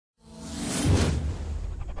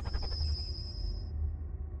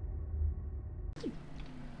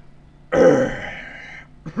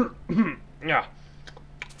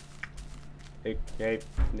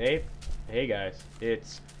Hey guys,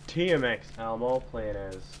 it's TMX Almo playing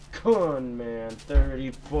as Gunman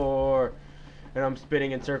 34, and I'm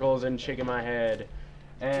spinning in circles and shaking my head,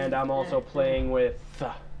 and I'm also playing with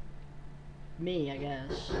me, I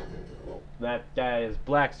guess. that guy is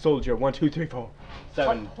Black Soldier 1 2 3 4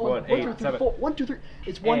 7 1 8 7 1 2 3.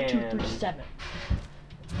 It's 1 2 3 7.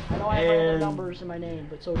 I know I have random numbers in my name,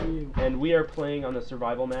 but so do you. And we are playing on the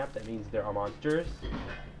survival map. That means there are monsters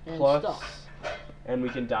and plus stuff. And we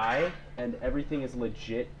can die, and everything is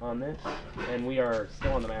legit on this. And we are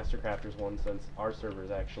still on the mastercrafters one since our server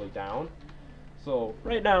is actually down. So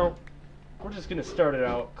right now, we're just gonna start it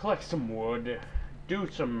out, collect some wood, do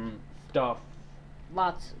some stuff.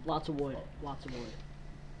 Lots of wood. Lots of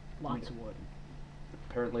wood.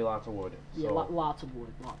 Apparently lots of wood. Yeah, so. lots of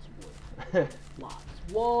wood. Lots.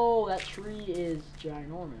 Whoa, that tree is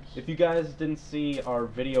ginormous. If you guys didn't see our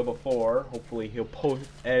video before, hopefully he'll post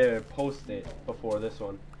it before this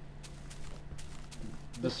one.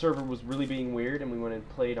 The server was really being weird, and we went and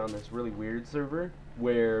played on this really weird server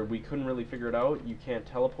where we couldn't really figure it out. You can't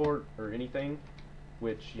teleport or anything,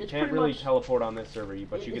 which you can't really teleport on this server,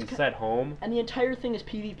 but you can set home. And the entire thing is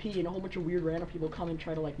PvP, and a whole bunch of weird random people come and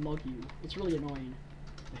try to like mug you. It's really annoying.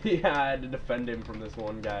 Yeah, I had to defend him from this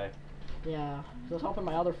one guy. Yeah, so I was helping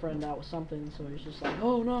my other friend out with something, so he's just like,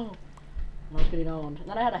 oh no, and I was getting owned. And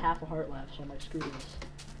then I had a half a heart left, so I'm like, screw this.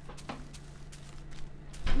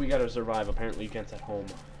 We gotta survive. Apparently you can't set home.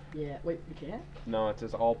 Yeah, wait, you can't? No, it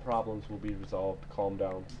says all problems will be resolved. Calm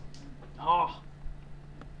down.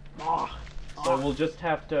 So we'll just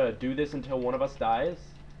have to do this until one of us dies,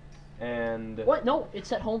 and... What? No, it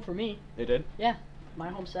set home for me. It did? Yeah, my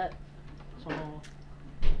home set. So...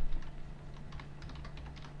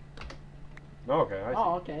 Oh, okay, I see.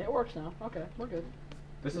 Oh, okay, it works now. Okay, we're good.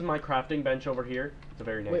 This is my crafting bench over here. It's a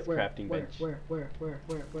very nice crafting bench. Where?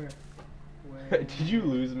 Did you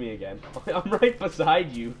lose me again? I'm right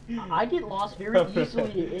beside you. I get lost very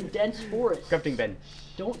easily in dense forests. Crafting bench.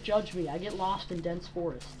 Don't judge me. I get lost in dense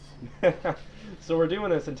forests. So we're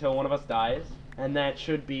doing this until one of us dies, and that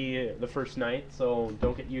should be the first night, so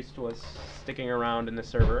don't get used to us sticking around in the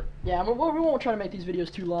server. Yeah, we won't try to make these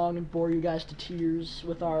videos too long and bore you guys to tears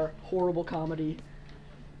with our horrible comedy.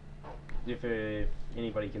 If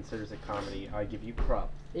anybody considers it comedy, I give you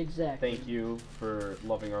props. Exactly. Thank you for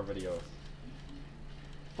loving our videos.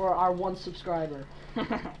 For our one subscriber.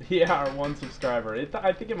 Yeah, our one subscriber.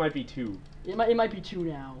 I think it might be 2. It might be 2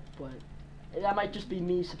 now, but that might just be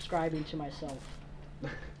me subscribing to myself.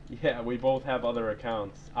 Yeah, we both have other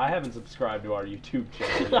accounts. I haven't subscribed to our YouTube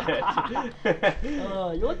channel yet.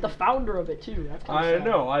 You're like the founder of it too. That's I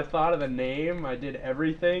know. I thought of the name. I did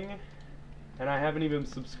everything, and I haven't even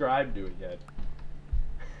subscribed to it yet.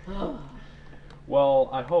 Well,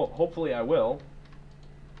 I hopefully I will.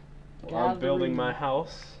 Well, I'm building my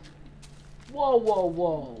house.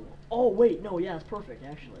 Whoa. Oh, wait, no, yeah, it's perfect,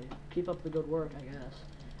 actually. Keep up the good work, I guess.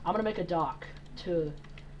 I'm gonna make a dock to...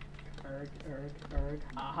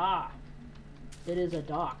 Aha! It is a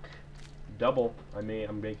dock. Double. I'm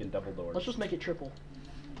making double doors. Let's just make it triple.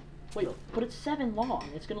 Wait, but it's 7 long.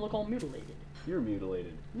 It's gonna look all mutilated. You're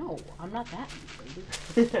mutilated. No, I'm not that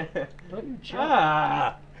mutilated. Don't you judge.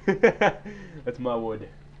 Ah! That's my wood.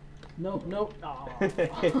 No.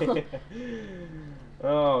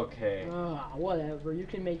 Okay. Whatever. You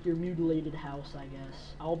can make your mutilated house, I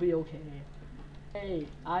guess. I'll be okay. Hey,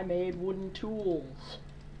 I made wooden tools.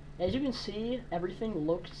 As you can see, everything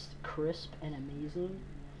looks crisp and amazing.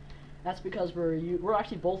 That's because we're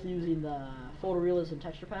actually both using the photorealism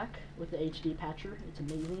texture pack with the HD patcher. It's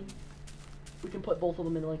amazing. We can put both of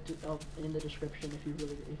them in the link in the description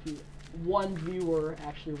if one viewer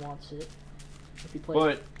actually wants it. If he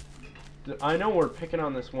plays. But I know we're picking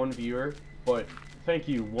on this one viewer, but thank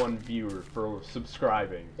you, one viewer, for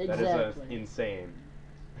subscribing. Exactly. That is insane.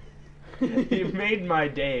 You made my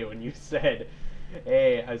day when you said,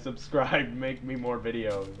 "Hey, I subscribed. Make me more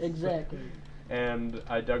videos." Exactly. And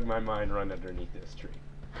I dug my mine right underneath this tree.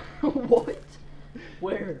 What?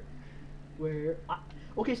 Where?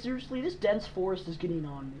 Okay, seriously, this dense forest is getting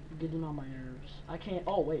on my nerves. I can't.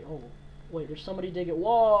 Oh wait, there's somebody digging.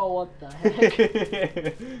 Whoa, what the heck?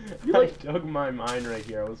 I dug my mine right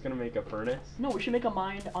here. I was gonna make a furnace. No, we should make a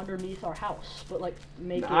mine underneath our house, but like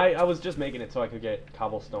make it. I was just making it so I could get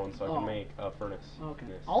cobblestone, so I could make a furnace. Okay.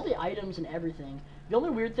 All the items and everything. The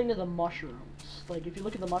only weird thing is the mushrooms. Like if you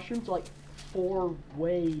look at the mushrooms, they're like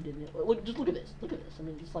 4-wayed, and just look at this. Look at this. I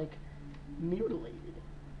mean, it's like mutilated.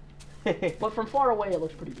 But from far away, it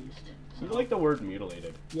looks pretty beast. So. You like the word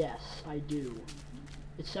mutilated? Yes, I do.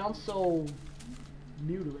 It sounds so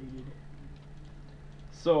mutilated.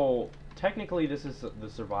 So technically, this is the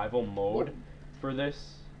survival mode. for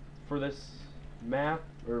this map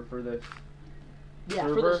or for this Yeah,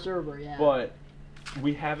 server, for the server, yeah. but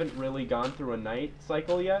we haven't really gone through a night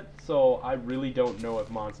cycle yet, so I really don't know if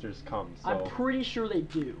monsters come. So I'm pretty sure they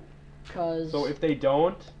do, cause. So if they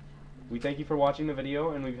don't, we thank you for watching the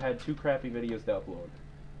video, and we've had 2 crappy videos to upload.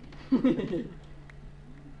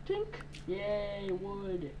 Tink! Yay,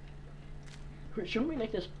 wood. Shouldn't we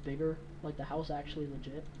make this bigger? Like the house actually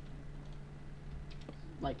legit?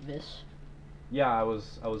 Like this? Yeah, I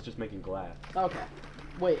was just making glass. Okay.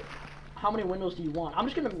 Wait. How many windows do you want? I'm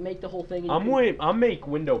just gonna make the whole thing. I'll make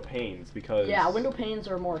window panes because yeah, window panes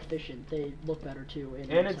are more efficient. They look better too.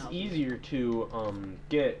 And it's easier to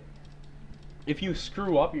get. If you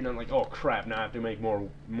screw up, you're not like, oh crap, now I have to make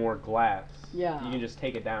more glass. Yeah. You can just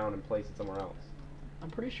take it down and place it somewhere else.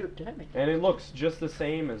 I'm pretty sure. Did I make that? And it looks just the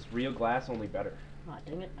same as real glass, only better. Ah,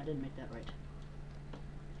 dang it! I didn't make that right.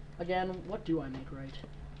 Again, what do I make right?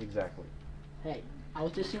 Exactly. Hey, I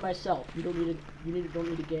was dissing myself. You don't need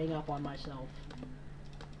to gang up on myself.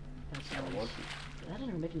 That doesn't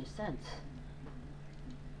even make any sense.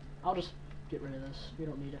 I'll just get rid of this. We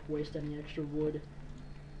don't need to waste any extra wood.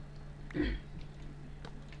 So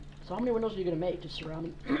how many windows are you gonna make to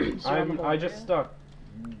surround the whole I just area? stuck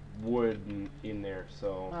wood in there,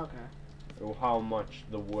 so Okay. how much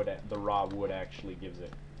the raw wood actually gives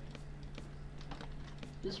it.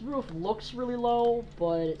 This roof looks really low,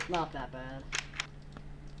 but it's not that bad.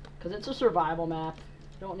 Cause it's a survival map.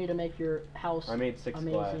 Don't need to make your house I made 6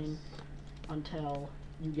 amazing glass. until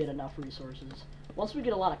you get enough resources. Once we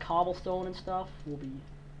get a lot of cobblestone and stuff,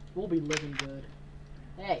 we'll be living good.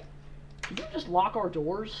 Hey, did you just lock our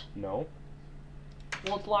doors? No.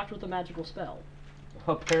 Well, it's locked with a magical spell.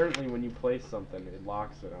 Apparently, when you place something, it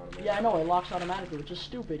locks it automatically. Yeah, I know, it locks automatically, which is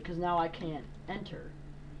stupid, because now I can't enter.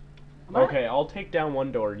 Okay, I'll take down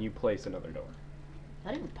one door and you place another door.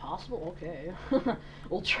 That even possible? Okay.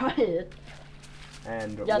 We'll try it.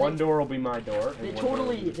 And yeah, one door will be my door. And they one door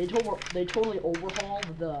will be... they totally overhauled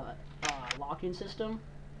the locking system.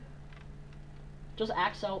 Just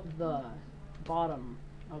axe out the bottom.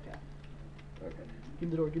 Okay. Okay. Give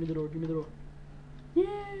me the door, give me the door, give me the door. Yay!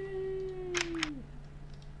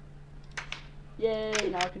 Yay,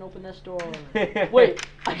 now I can open this door. Wait,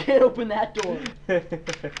 I can't open that door.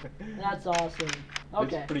 That's awesome.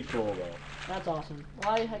 Okay. It's pretty cool though. That's awesome.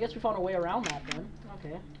 Well, I guess we found a way around that then.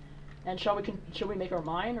 Okay. And shall we make our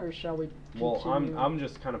mine, or shall we continue? Well, I'm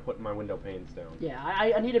just kind of putting my window panes down. Yeah,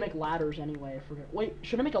 I need to make ladders anyway. Wait,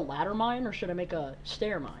 should I make a ladder mine, or should I make a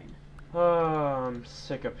stair mine? I'm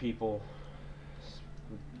sick of people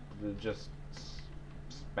just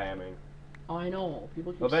spamming. I know.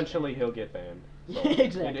 People keep Eventually he'll get banned. So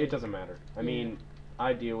exactly. It doesn't matter. I mean,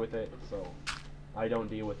 I deal with it, so I don't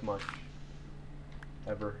deal with much.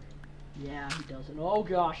 Ever. Yeah, he doesn't. Oh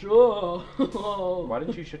gosh. Oh. Why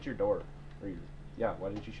didn't you shut your door? Yeah, why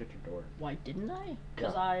didn't you shut your door? Why didn't I?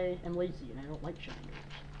 Because Yeah. I am lazy and I don't like shutting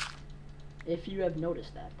doors. If you have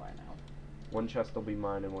noticed that by now. One chest will be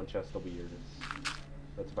mine and one chest will be yours.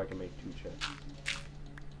 That's if I can make 2 chests.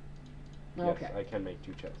 Okay. Yes, I can make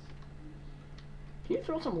 2 chests. Can you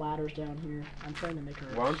throw some ladders down here? I'm trying to make her.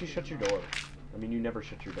 Why don't you shut your door? I mean, you never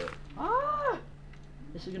shut your door. Ah!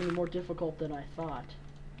 This is gonna be more difficult than I thought.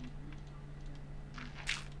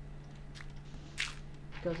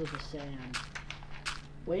 Because of the sand.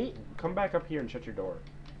 Wait. Come back up here and shut your door.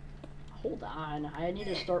 Hold on. I need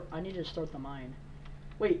to start the mine.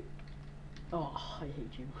 Wait. Oh, I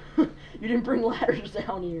hate you. You didn't bring ladders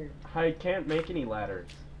down here. I can't make any ladders.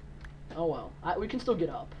 Oh well. We can still get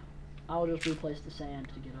up. I'll just replace the sand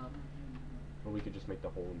to get up. Or we could just make the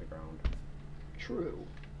hole in the ground. True.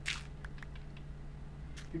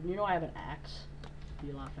 You know I have an axe.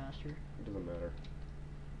 Be a lot faster. It doesn't matter.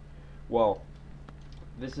 Well,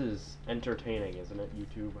 this is entertaining, isn't it,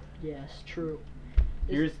 YouTube? Yes, true.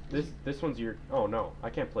 Here's this one's your. Oh no, I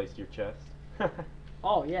can't place your chest.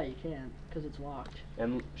 Oh yeah, you can, because it's locked.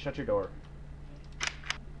 And shut your door.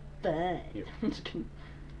 Dang. Here.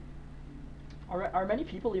 Are many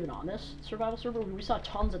people even on this survival server? We saw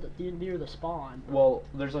tons at near the spawn. Well,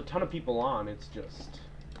 there's a ton of people on. It's just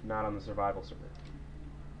not on the survival server.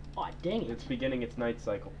 Oh dang it! It's beginning its night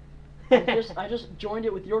cycle. I just joined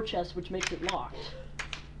it with your chest, which makes it locked.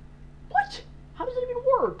 What? How does it even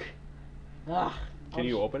work? Ugh. Can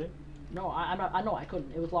you open it? No, I know I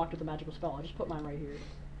couldn't. It was locked with a magical spell. I just put mine right here.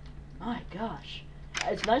 My gosh.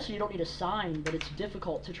 It's nice that you don't need a sign, but it's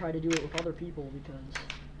difficult to try to do it with other people because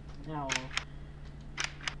now.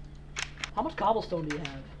 How much cobblestone do you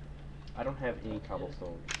have? I don't have any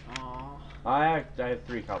cobblestone. Aww. I have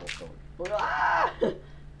 3 cobblestone. Ah!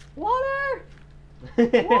 Water!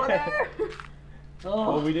 Water!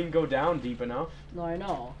 Oh. Well, we didn't go down deep enough. No, I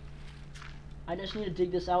know. I just need to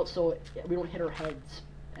dig this out so we don't hit our heads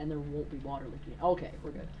and there won't be water leaking. Okay,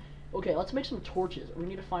 we're good. Okay, let's make some torches. We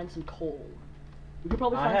need to find some coal. We could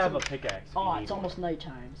probably find I have some... a pickaxe. Oh, it's almost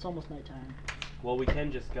nighttime. It's almost nighttime. Well, we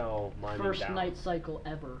can just go mining First down. night cycle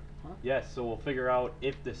ever. Huh? Yes, so we'll figure out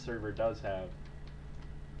if this server does have.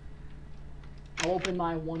 I'll open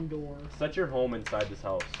my one door. Set your home inside this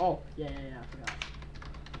house. Oh, yeah, I forgot.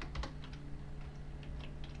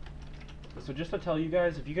 So just to tell you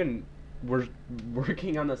guys, if you can, we're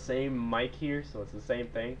working on the same mic here, so it's the same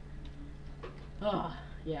thing. Ah,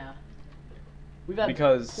 yeah. We've had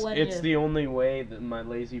Because plenty it's of... the only way that my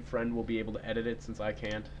lazy friend will be able to edit it since I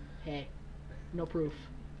can't. Hey, no proof.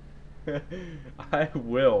 I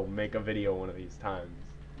will make a video one of these times.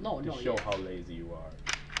 No, to show how lazy you are.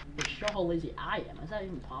 To show how lazy I am. Is that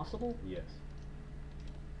even possible? Yes.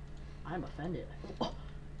 I'm offended. Oh.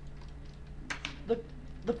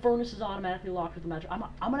 The furnace is automatically locked with the mattress. I'm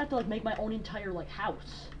gonna have to like make my own entire like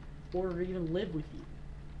house, or even live with you.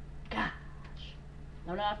 Gosh,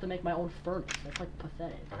 I'm gonna have to make my own furnace. That's like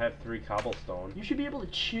pathetic. I have 3 cobblestone. You should be able to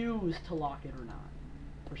choose to lock it or not.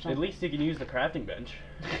 Or something. At least you can use the crafting bench.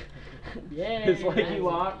 Yeah. It's like you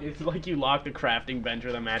lock. It's like you lock the crafting bench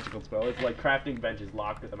with a magical spell. It's like crafting bench is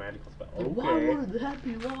locked with a magical spell. Like, Okay. why would that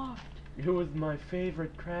be locked? It was my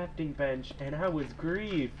favorite crafting bench, and I was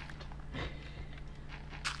grieved.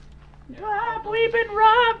 Ah, we've been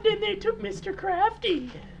robbed, and they took Mr.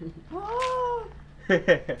 Crafty. Oh, not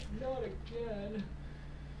again.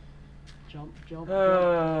 Jump, jump,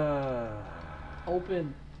 jump.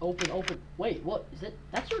 Open. Wait, what is it?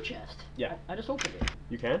 That's your chest. Yeah. I just opened it.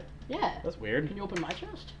 You can? Yeah. That's weird. Can you open my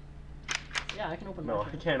chest? Yeah, I can open my No,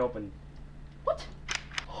 chest. I can't open. What?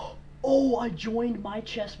 Oh, I joined my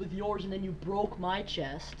chest with yours and then you broke my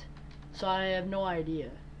chest. So I have no idea.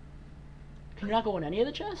 Can you not go in any of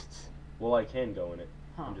the chests? Well, I can go in it.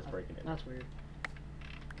 Huh, I'm just breaking it. That's weird.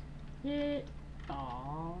 Yeah.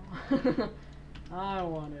 Aww. I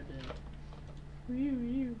wanted it.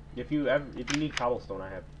 If you need cobblestone, I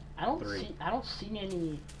have. I don't 3. see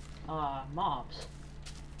any mobs.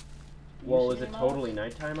 Do you Well, see is it any totally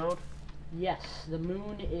mobs? nighttime out? Yes, the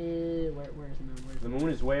moon is where's the moon? The moon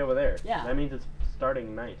is way over there. Yeah. That means it's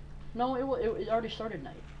starting night. No, it already started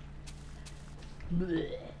night.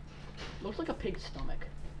 Blech. Looks like a pig's stomach.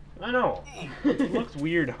 I know. It looks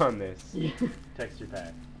weird on this Yeah. texture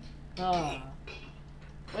pack. Well,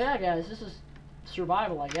 yeah, guys, this is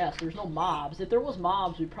survival, I guess. There's no mobs. If there was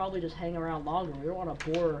mobs, we'd probably just hang around longer. We don't want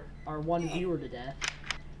to bore our one viewer to death.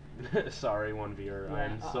 Sorry, one viewer. Yeah,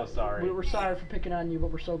 I'm so sorry. We're sorry for picking on you,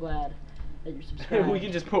 but we're so glad that you're subscribed. We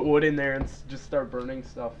can just put wood in there and just start burning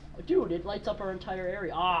stuff. Dude, it lights up our entire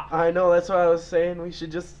area. Ah, I know. That's what I was saying. We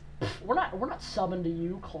should just. we're not subbing to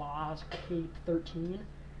you, Claus Kate 13.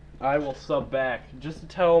 I will sub back. Just to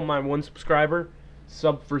tell my one subscriber,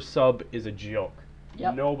 sub for sub is a joke.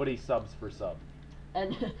 Yep. Nobody subs for sub.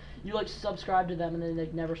 And you like subscribe to them, and then they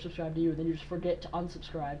never subscribe to you, and then you just forget to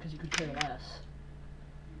unsubscribe because you could care less.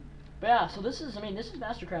 But yeah, so this is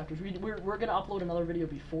mastercrafters. We're gonna upload another video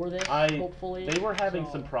before this, hopefully. They were having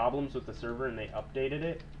so. some problems with the server, and they updated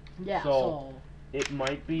it. Yeah. So it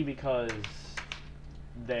might be because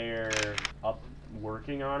they're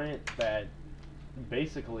working on it that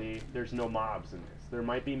basically there's no mobs in this. There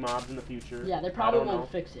might be mobs in the future. Yeah, they probably will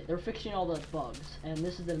fix it. They're fixing all the bugs, and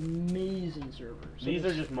this is an amazing server. So these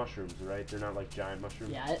are just mushrooms, right? They're not like giant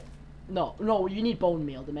mushrooms. Yeah. No, you need bone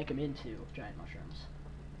meal to make them into giant mushrooms.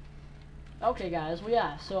 Okay, guys. Well,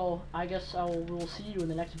 yeah. So I guess we'll see you in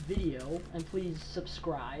the next video, and please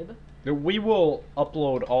subscribe. We will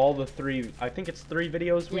upload all the 3. I think it's 3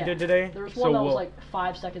 videos we did today. There's one that was like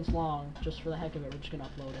 5 seconds long, just for the heck of it. We're just gonna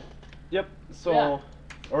upload it. Yep. So. Yeah.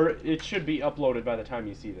 Or it should be uploaded by the time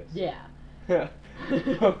you see this. Yeah.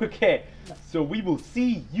 Okay. So we will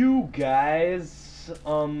see you guys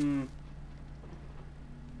 5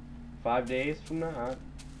 days from now.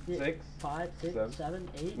 6, 5, 6, 7,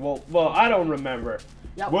 8. Well, I don't remember.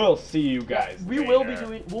 Yep. We'll see you guys. We later. will be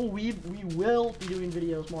doing we will be doing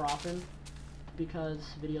videos more often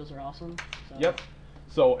because videos are awesome. So. Yep.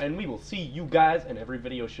 So, and we will see you guys, and every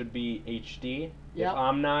video should be HD. Yep.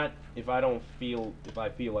 If I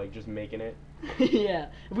feel like just making it. Yeah.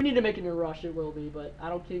 If we need to make it in a rush, it will be, but I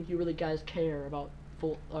don't think you really guys care about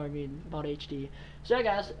about HD. So yeah,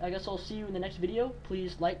 guys, I guess I'll see you in the next video.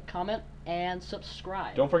 Please like, comment, and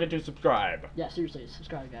subscribe. Don't forget to subscribe. Yeah, seriously,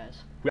 subscribe, guys.